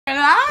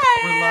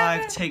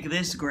5 take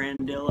this,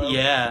 Grandillo.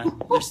 Yeah,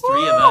 there's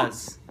 3 of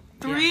us.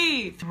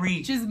 3. Yeah. 3.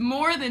 Which is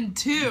more than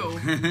 2. Oh,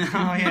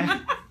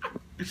 yeah.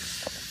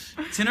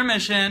 It's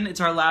Intermission. It's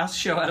our last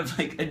show out of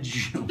like a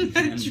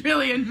jillion.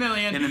 Trillion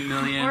million. In a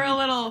million. Or a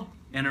little.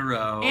 In a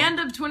row. And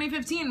of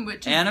 2015,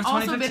 which and has of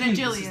also been a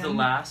jillion. This is the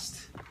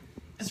last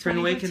Spring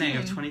Awakening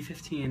of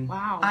 2015.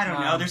 Wow. I don't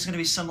know. There's going to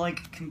be some,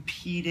 like,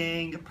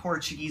 competing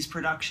Portuguese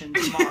production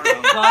tomorrow.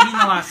 Well, I mean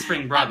the last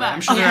Spring Broadway.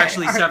 I'm sure there are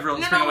actually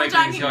several Spring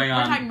Awakenings going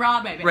on. We're talking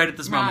Broadway. Right at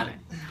this moment.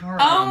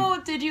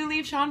 Oh, did you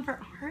leave Sean for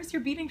ours?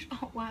 You're beating Sean.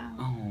 Oh,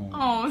 wow.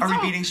 Oh. Are we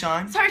beating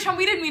Sean? Sorry, Sean.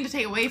 We didn't mean to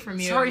take away from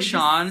you. Sorry,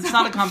 Sean. It's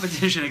not a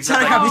competition. It's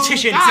not a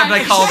competition, except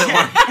I called it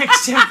one.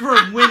 Except for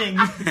winning.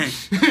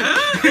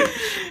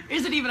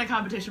 Is it even a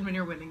competition when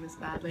you're winning this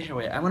badly? Here,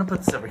 wait. I want to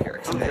put this over here.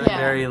 I'm feeling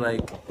very,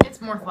 like... It's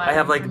more flat. I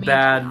have, like,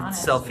 bad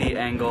selfie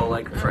angle,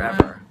 like,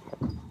 forever.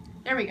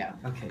 There we go.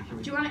 Okay, here we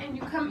go. Do you want to... And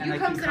you come sit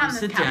come on this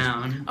sit couch.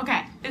 down.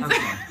 Okay.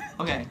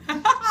 Okay.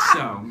 So,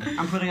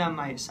 I'm putting on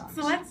my socks.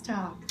 So let's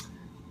talk.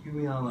 Here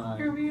we all are.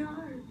 Here we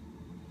are.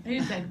 I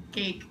just said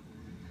cake.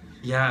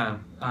 Yeah.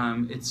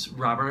 It's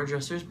Robert our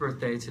dresser's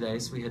birthday today,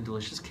 so we had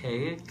delicious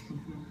cake.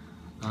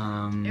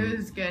 It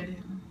was good.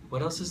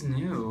 What else is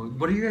new?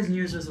 What are your guys' New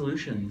Year's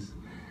resolutions?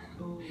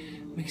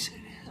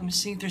 I'm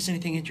seeing if there's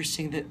anything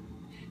interesting that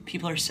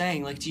people are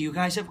saying. Like, do you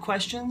guys have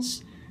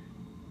questions?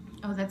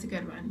 Oh, that's a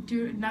good one.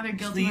 Do another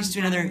guilty one. Please do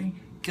another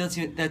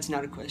guilty. That's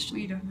not a question.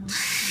 We don't know.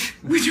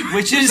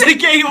 Which is the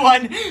gay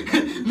one?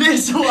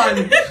 This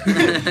one.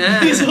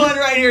 This one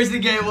right here is the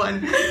gay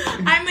one.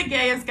 I'm the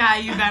gayest guy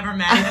you've ever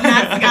met, and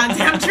that's the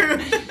goddamn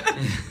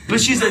truth. But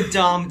she's a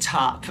dom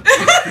top. That's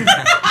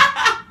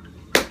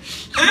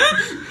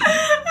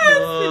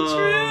the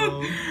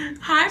truth.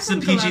 Hi from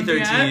It's a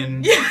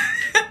PG-13. Yeah.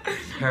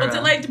 What's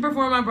it like to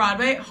perform on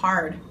Broadway?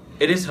 Hard.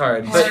 It is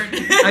hard. But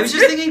I was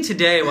just thinking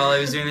today while I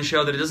was doing the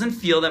show that it doesn't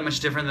feel that much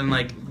different than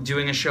like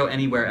doing a show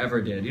anywhere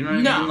ever did. You know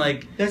what I mean?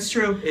 Like that's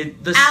true.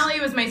 Allie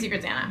was my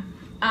Secret Santa.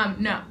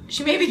 No,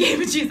 she may be gay,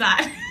 but she's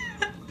not.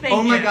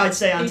 Oh my God!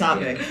 Stay on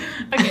topic.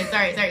 Okay,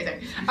 sorry.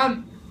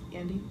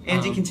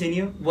 Andy,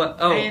 continue. What?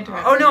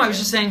 Oh no! I was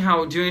just saying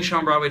how doing a show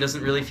on Broadway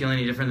doesn't really feel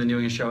any different than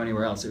doing a show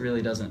anywhere else. It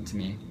really doesn't to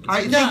me.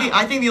 I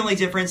think the only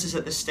difference is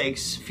that the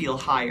stakes feel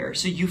higher,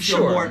 so you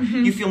feel more.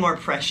 You feel more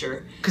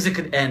pressure because it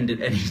could end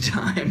at any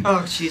time.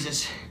 Oh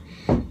Jesus!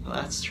 Well,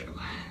 that's true.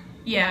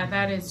 Yeah,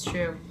 that is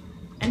true.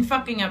 And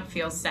fucking up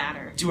feels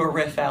sadder. Do a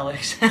riff,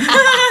 Alex.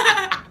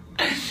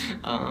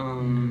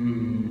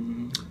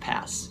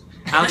 Pass.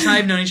 Alex and I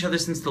have known each other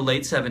since the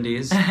late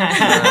 70s.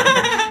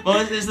 Well,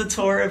 it was the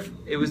tour of...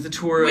 It was the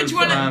tour Which of...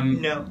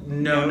 one? No,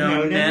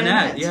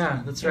 Nanette.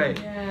 Yeah, that's right.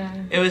 Yeah.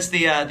 It was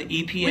the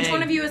EPA... Which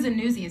one of you is in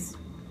Newsies?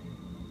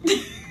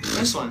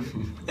 This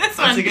one. This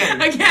one.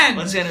 Again.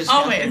 Once again,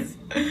 always.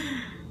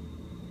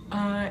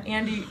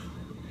 Andy...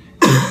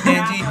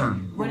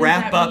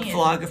 wrap up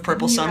vlog of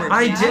Purple Summer.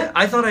 I did.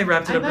 I thought I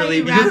wrapped it up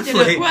really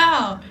beautifully.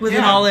 With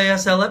an all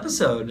ASL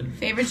episode.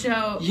 Favorite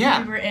show you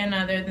were in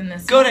other than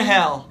this? Go to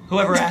hell.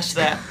 Whoever asked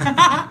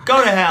that.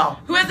 Go to hell.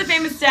 Who has the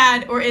famous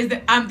dad, or is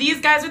it? These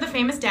guys are the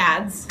famous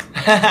dads.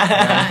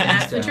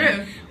 That's the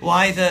truth.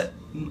 Why the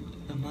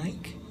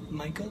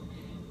Michael?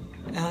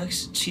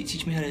 Alex,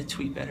 teach me how to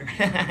tweet better.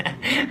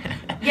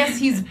 Yes,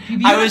 he's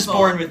beautiful. I was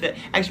born with it.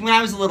 Actually, when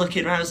I was a little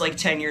kid, when I was like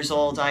 10 years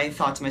old, I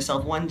thought to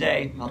myself, one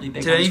day I'll be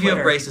big on Twitter. Did any of you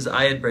have braces?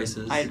 I had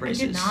braces. I had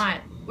braces. I did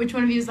not. Which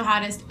one of you is the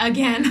hottest?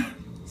 Again.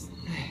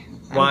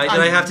 Why did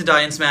I have to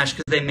die in Smash?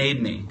 Because they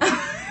made me.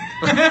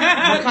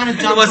 What kind of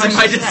dumb It wasn't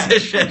my question is that?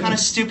 decision. What kind of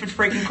stupid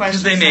freaking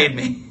question Because they is made that?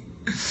 me.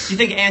 You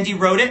think Andy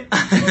wrote it?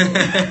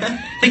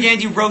 Think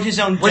Andy wrote his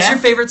own death? What's your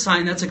favorite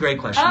sign? That's a great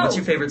question. Oh. What's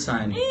your favorite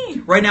sign?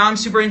 Right now I'm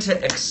super into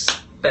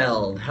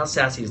expelled. How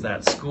sassy is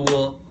that?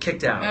 School,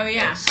 kicked out. Oh,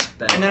 yeah.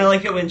 Expelled. And then I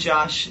like it when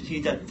Josh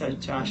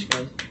Josh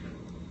goes...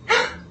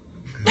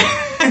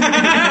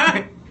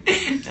 That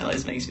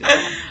always makes me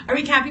laugh. Are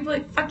we cat people?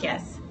 Like, fuck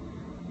yes.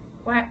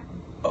 What?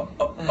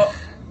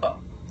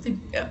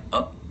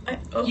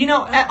 You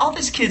know, all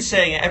this kids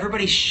saying it,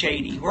 everybody's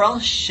shady. We're all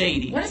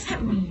shady. What does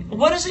that mean?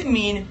 What does it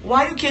mean?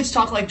 Why do kids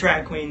talk like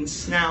drag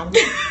queens now?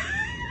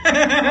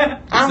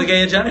 It's the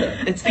gay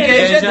agenda. It's the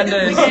gay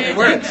agenda. It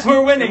worked.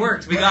 We're winning. It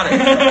worked. We got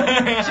it.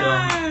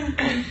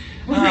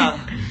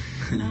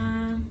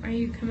 Are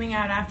you coming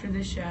out after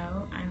the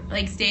show?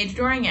 Like stage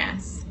touring?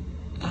 Yes.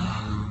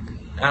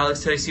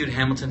 Alex, did I see you at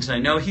Hamilton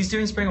tonight? No, he's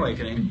doing Spring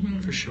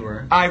Awakening, for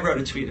sure. I wrote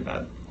a tweet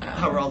about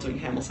how we're all doing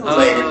Hamilton.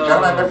 Ladies and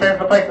gentlemen, this is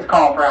the place is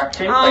called for Act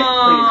 2. Please for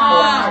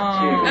Act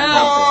 2.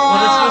 Well,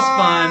 this was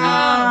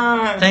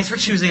fun. Thanks for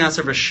choosing us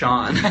over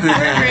Sean.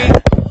 Great.